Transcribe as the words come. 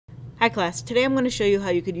Hi class, today I'm going to show you how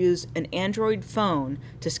you could use an Android phone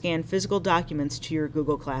to scan physical documents to your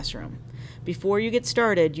Google Classroom. Before you get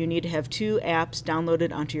started, you need to have two apps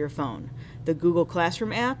downloaded onto your phone, the Google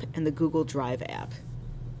Classroom app and the Google Drive app.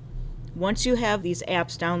 Once you have these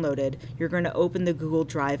apps downloaded, you're going to open the Google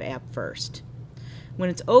Drive app first. When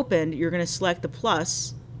it's opened, you're going to select the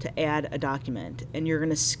plus to add a document, and you're going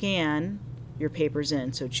to scan your papers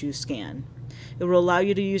in, so choose Scan. It will allow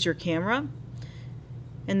you to use your camera,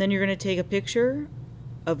 and then you're going to take a picture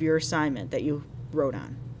of your assignment that you wrote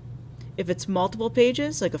on. If it's multiple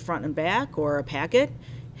pages, like a front and back or a packet,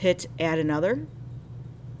 hit Add Another.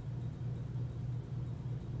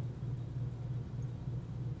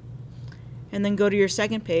 And then go to your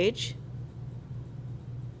second page.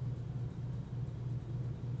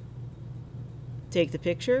 Take the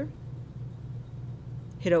picture.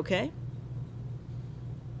 Hit OK.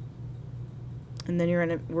 And then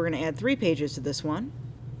we're going to add 3 pages to this one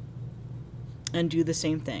and do the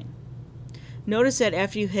same thing. Notice that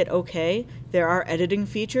after you hit OK, there are editing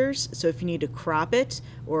features, so if you need to crop it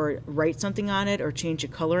or write something on it or change the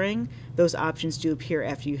coloring, those options do appear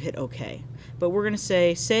after you hit OK. But we're going to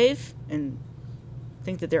say save and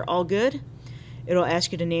think that they're all good. It'll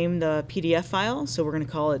ask you to name the PDF file, so we're going to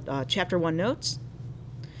call it Chapter 1 Notes.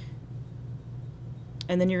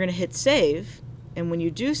 And then you're going to hit save, and when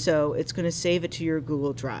you do so, it's going to save it to your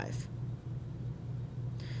Google Drive.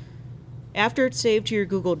 After it's saved to your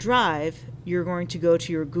Google Drive, you're going to go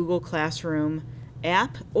to your Google Classroom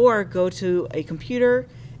app or go to a computer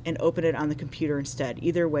and open it on the computer instead.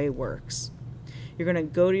 Either way works. You're going to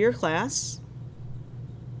go to your class,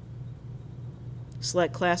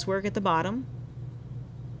 select classwork at the bottom,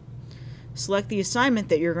 select the assignment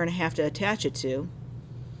that you're going to have to attach it to,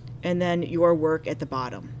 and then your work at the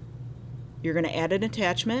bottom. You're going to add an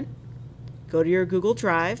attachment, go to your Google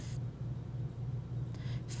Drive,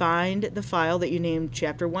 find the file that you named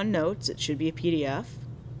Chapter 1 Notes. It should be a PDF.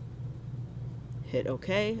 Hit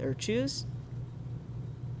OK or choose.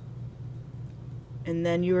 And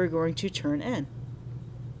then you are going to turn in.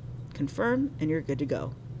 Confirm and you're good to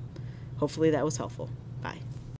go. Hopefully that was helpful.